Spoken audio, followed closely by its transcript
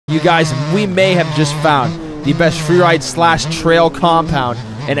You guys, we may have just found the best freeride slash trail compound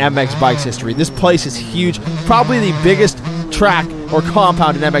in MX Bikes history. This place is huge, probably the biggest track or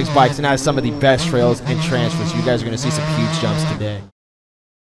compound in MX Bikes, and has some of the best trails and transfers. You guys are going to see some huge jumps today.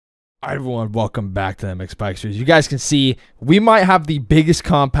 Alright everyone, welcome back to MX Bikes. As you guys can see, we might have the biggest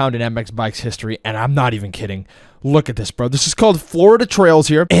compound in MX Bikes history, and I'm not even kidding. Look at this, bro. This is called Florida Trails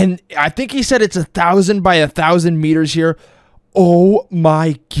here, and I think he said it's 1,000 by 1,000 meters here. Oh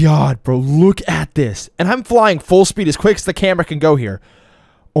my god, bro. Look at this. And I'm flying full speed as quick as the camera can go here.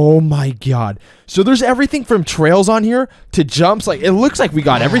 Oh my god. So there's everything from trails on here to jumps. Like, it looks like we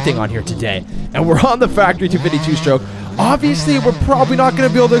got everything on here today. And we're on the factory 252 stroke. Obviously, we're probably not going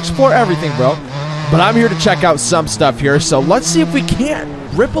to be able to explore everything, bro. But I'm here to check out some stuff here. So let's see if we can't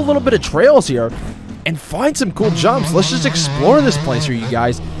rip a little bit of trails here and find some cool jumps. Let's just explore this place here, you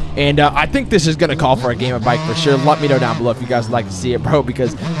guys. And I think this is going to call for a game of bike for sure. Let me know down below if you guys would like to see it, bro,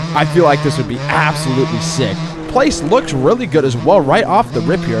 because I feel like this would be absolutely sick. Place looks really good as well right off the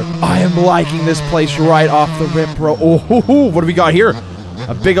rip here. I am liking this place right off the rip, bro. Oh, what do we got here?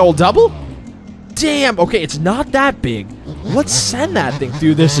 A big old double? Damn, okay, it's not that big. Let's send that thing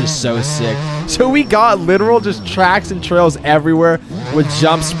through. This is so sick. So we got literal just tracks and trails everywhere with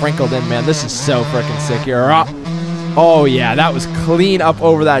jumps sprinkled in, man. This is so freaking sick here. Oh yeah, that was clean up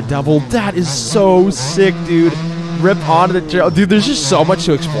over that double. That is so sick, dude. Rip onto the trail. Dude, there's just so much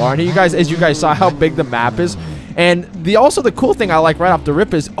to explore in here, you guys. As you guys saw how big the map is. And also the cool thing I like right off the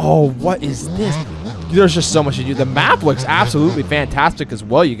rip is, oh, what is this? There's just so much to do. The map looks absolutely fantastic as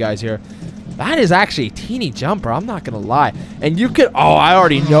well, you guys here. That is actually a teeny jump, bro. I'm not going to lie. And you could, oh, I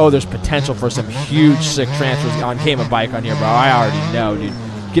already know there's potential for some huge sick transfers on Game of Bike on here, bro. I already know, dude.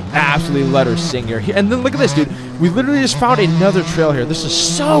 You can absolutely let her sing here. And then look at this, dude. We literally just found another trail here. This is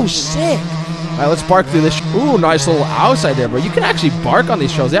so sick. All right, let's bark through this. Ooh, nice little outside there, bro. You can actually bark on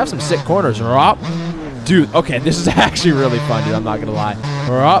these trails. They have some sick corners. Dude, okay, this is actually really fun, dude. I'm not going to lie.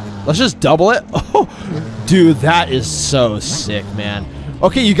 Let's just double it. Oh, dude, that is so sick, man.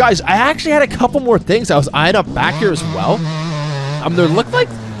 Okay, you guys, I actually had a couple more things I was eyeing up back here as well. There looked like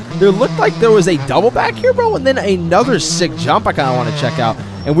there was a double back here, bro, and then another sick jump I kind of want to check out.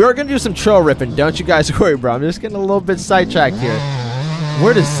 And we are going to do some trail ripping. Don't you guys worry, bro. I'm just getting a little bit sidetracked here.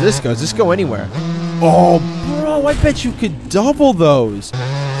 Where does this go? Does this go anywhere? Oh, bro, I bet you could double those.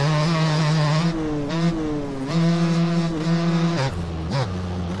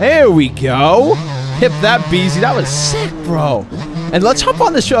 There we go. Hip that beezy. That was sick, bro. And let's hop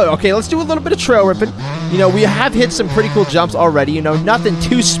on this trail. Okay, let's do a little bit of trail ripping. You know, we have hit some pretty cool jumps already. You know, nothing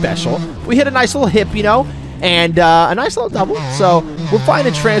too special. We hit a nice little hip, you know, and a nice little double. So we're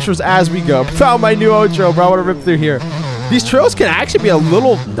finding transfers as we go. Found my new outro, bro. I want to rip through here. These trails can actually be a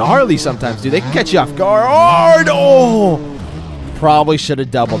little gnarly sometimes, dude. They can catch you off guard. Oh, probably should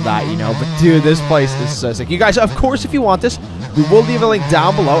have doubled that, you know. But, dude, this place is so sick. You guys, of course, if you want this, we will leave a link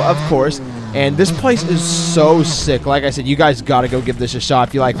down below, of course. And this place is so sick. Like I said, you guys got to go give this a shot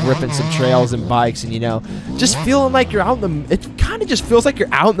if you like ripping some trails and bikes and, you know, just feeling like you're out in the... It kind of just feels like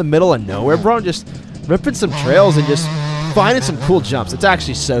you're out in the middle of nowhere, bro. Just ripping some trails and just finding some cool jumps. It's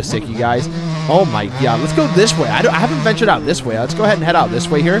actually so sick, you guys. Oh, my God. Let's go this way. I haven't ventured out this way. Let's go ahead and head out this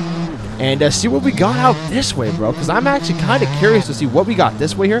way here and see what we got out this way, bro, because I'm actually kind of curious to see what we got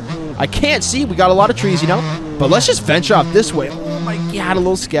this way here. I can't see. We got a lot of trees, you know, but let's just venture out this way. Oh, my God. A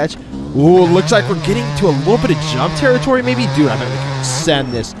little sketch. Ooh, looks like we're getting to a little bit of jump territory, maybe. Dude, I bet we can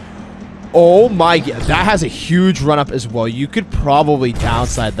send this. Oh, my God. That has a huge run-up as well. You could probably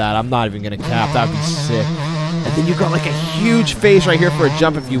downside that. I'm not even going to cap. That would be sick. And then you got, like, a huge face right here for a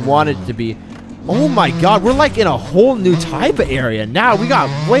jump if you wanted it to be. Oh, my God. We're, like, in a whole new type of area now. We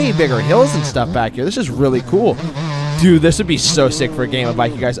got way bigger hills and stuff back here. This is really cool. Dude, this would be so sick for a game of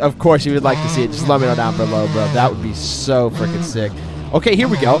bike, you guys. Of course, if you would like to see it, just let me know down below, bro. That would be so freaking sick. Okay, here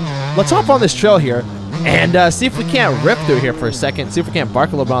we go. Let's hop on this trail here and see if we can't rip through here for a second. See if we can't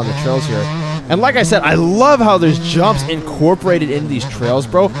bark a little bit on the trails here. And like I said, I love how there's jumps incorporated into these trails,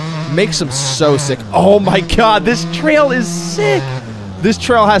 bro. Makes them so sick. Oh my God, this trail is sick. This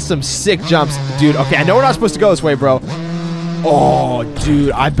trail has some sick jumps. Dude, okay, I know we're not supposed to go this way, bro. Oh,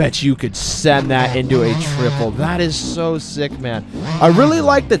 dude, I bet you could send that into a triple. That is so sick, man. I really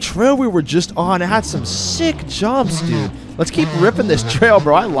like the trail we were just on. It had some sick jumps, dude. Let's keep ripping this trail,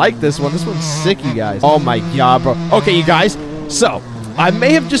 bro. I like this one. This one's sick, you guys. Oh, my God, bro. Okay, you guys. So, I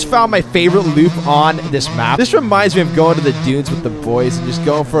may have just found my favorite loop on this map. This reminds me of going to the dunes with the boys and just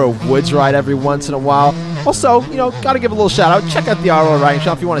going for a woods ride every once in a while. Also, you know, got to give a little shout out. Check out the RL Riding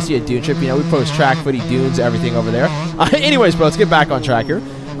Shop if you want to see a dune trip. You know, we post track, footy, dunes, everything over there. Anyways, bro, let's get back on track here.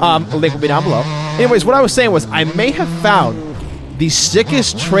 Link will be down below. Anyways, what I was saying was I may have found the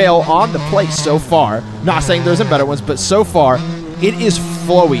sickest trail on the place so far. Not saying there isn't better ones, but so far, it is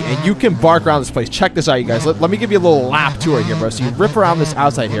flowy, and you can bark around this place. Check this out, you guys. Let me give you a little lap tour here, bro. So you rip around this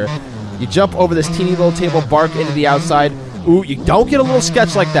outside here. You jump over this teeny little table, bark into the outside. Ooh, you don't get a little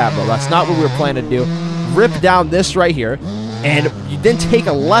sketch like that, bro. That's not what we were planning to do. Rip down this right here, and you then take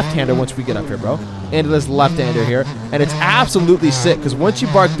a left-hander once we get up here, bro, into this left-hander here, and it's absolutely sick, because once you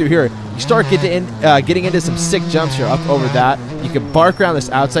bark through here, you start getting into some sick jumps here, up over that. You can bark around this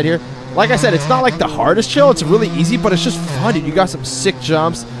outside here. Like I said, it's not like the hardest chill. It's really easy, but it's just fun, dude. You got some sick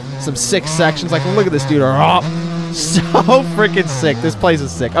jumps, some sick sections. Like, look at this dude. Oh, so freaking sick. This place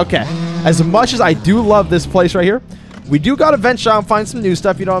is sick. Okay, as much as I do love this place right here, we do got to venture out and find some new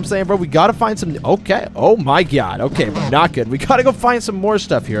stuff, you know what I'm saying, bro? We got to find some... Okay. Oh, my God. Okay, bro. Not good. We got to go find some more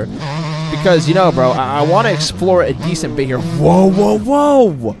stuff here. Because, you know, bro, I want to explore a decent bit here. Whoa, whoa,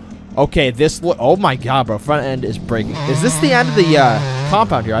 whoa. Okay, this... Oh, my God, bro. Front end is breaking. Is this the end of the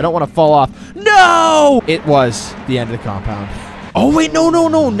compound here? I don't want to fall off. No! It was the end of the compound. Oh, wait. No, no,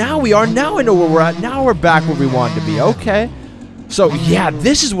 no. Now we are. Now I know where we're at. Now we're back where we wanted to be. Okay. So, yeah,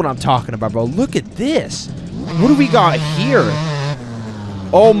 this is what I'm talking about, bro. Look at this. What do we got here?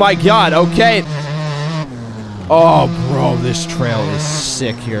 Oh my God, okay. Oh, bro, this trail is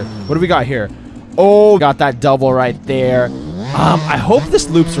sick here. What do we got here? Oh, got that double right there. I hope this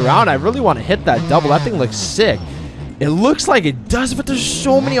loops around. I really want to hit that double. That thing looks sick. It looks like it does, but there's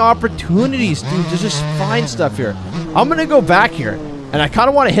so many opportunities, dude, to just find stuff here. I'm going to go back here, and I kind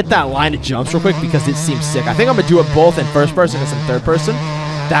of want to hit that line of jumps real quick because it seems sick. I think I'm going to do it both in first person and in third person.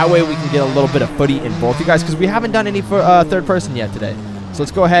 That way we can get a little bit of footy in both, you guys, because we haven't done any for third person yet today. So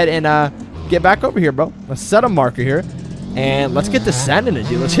let's go ahead and get back over here, bro. Let's set a marker here, and let's get descending it,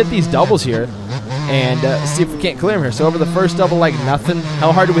 dude. Let's hit these doubles here and see if we can't clear them here. So over the first double, like nothing.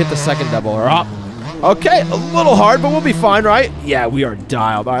 How hard do we hit the second double? Okay, a little hard, but we'll be fine, right? Yeah, we are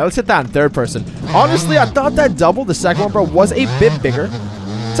dialed. All right, let's hit that in third person. Honestly, I thought that double, the second one, bro, was a bit bigger.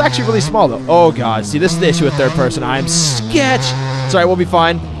 It's actually really small, though. Oh, God. See, this is the issue with third person. I am sketch. It's all right, we'll be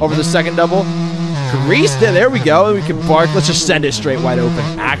fine. Over the second double. Greased it. There we go. And we can bark. Let's just send it straight wide open.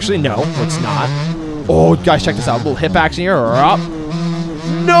 Actually, no, let's not. Oh, guys, check this out. A little hip action here.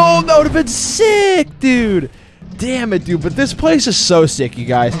 No, that would have been sick, dude. Damn it, dude. But this place is so sick, you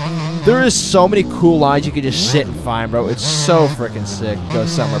guys. There is so many cool lines you can just sit and find, bro. It's so freaking sick. Go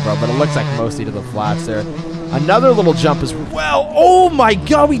somewhere, bro. But it looks like mostly to the flats there. Another little jump as well. Oh, my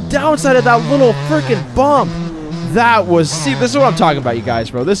God. We downsided that little freaking bump. That was... See, this is what I'm talking about, you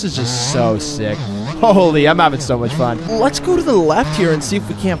guys, bro. This is just so sick. Holy, I'm having so much fun. Let's go to the left here and see if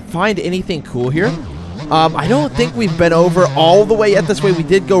we can't find anything cool here. I don't think we've been over all the way yet this way. We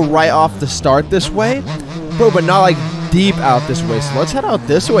did go right off the start this way. Bro, but not like deep out this way. So let's head out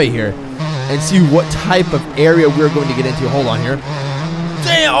this way here and see what type of area we're going to get into. Hold on here.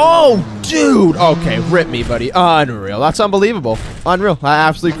 Damn! Oh, dude! Okay, rip me, buddy. Unreal. That's unbelievable. Unreal. I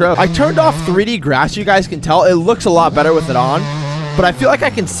absolutely crow. I turned off 3D grass. You guys can tell. It looks a lot better with it on. But I feel like I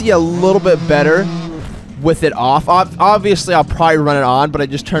can see a little bit better with it off. Obviously, I'll probably run it on, but I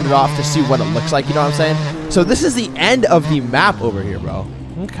just turned it off to see what it looks like. You know what I'm saying? So this is the end of the map over here, bro.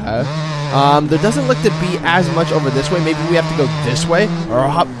 Okay. There doesn't look to be as much over this way. Maybe we have to go this way.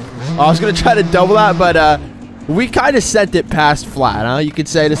 I was going to try to double that, but... we kind of sent it past flat, huh? You could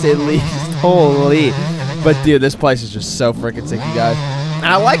say, to say the least. Holy. But, dude, this place is just so freaking sick, you guys. And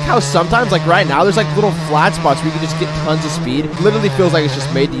I like how sometimes, like right now, there's like little flat spots where you can just get tons of speed. It literally feels like it's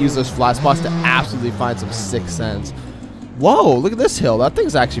just made to use those flat spots to absolutely find some sick sense. Whoa, look at this hill. That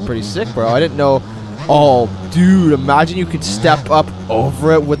thing's actually pretty sick, bro. I didn't know. Oh, dude, imagine you could step up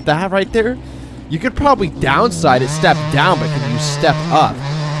over it with that right there. You could probably downside it, step down, but can you step up?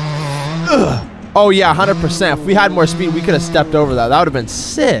 Ugh. Oh, yeah, 100%. If we had more speed, we could have stepped over that. That would have been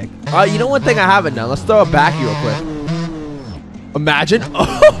sick. You know one thing I haven't done? Let's throw it back real quick. Imagine.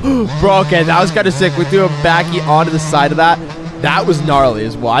 Oh, bro, okay, that was kind of sick. We threw a backy onto the side of that. That was gnarly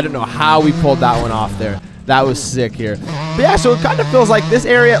as well. I don't know how we pulled that one off there. That was sick here. But yeah, so it kind of feels like this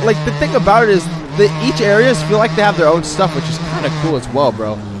area, like the thing about it is that each areas feel like they have their own stuff, which is kind of cool as well,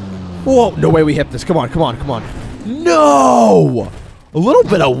 bro. Whoa, no way we hit this. Come on, come on, come on. No! A little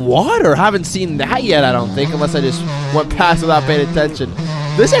bit of water. Haven't seen that yet, I don't think, unless I just went past without paying attention.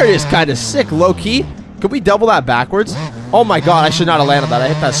 This area is kind of sick, low-key. Could we double that backwards? Oh my God, I should not have landed that. I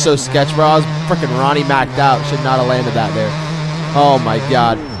hit that so sketch, bro. I was freaking Ronnie Macked out. Should not have landed that there. Oh my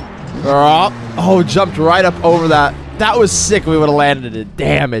God. Oh, jumped right up over that. That was sick. We would have landed it.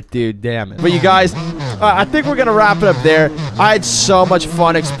 Damn it, dude. Damn it. But you guys, I think we're going to wrap it up there. I had so much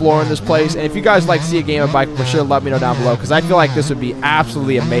fun exploring this place. And if you guys like to see a game of bike, for sure let me know down below, because I feel like this would be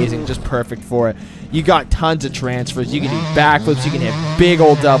absolutely amazing, just perfect for it. You got tons of transfers. You can do backflips. You can hit big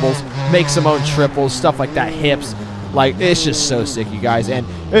old doubles, make some own triples, stuff like that, hips. Like, it's just so sick, you guys. And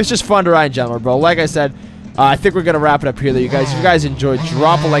it's just fun to ride in general, bro. Like I said, I think we're going to wrap it up here, though, you guys. If you guys enjoyed,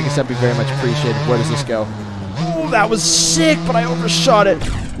 drop a like and sub. Be very much appreciated. Where does this go? Oh, that was sick, but I overshot it.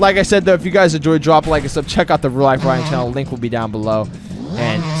 Like I said, though, if you guys enjoyed, drop a like and sub. Check out the Real Life Riding channel. Link will be down below.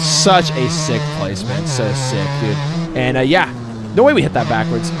 And such a sick place, man. So sick, dude. And, yeah. No way we hit that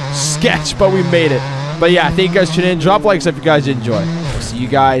backwards. Sketch, but we made it. But, yeah, thank you guys for tuning in. Drop a like and sub if you guys enjoy. We'll see you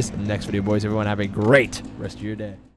guys in the next video, boys. Everyone have a great rest of your day.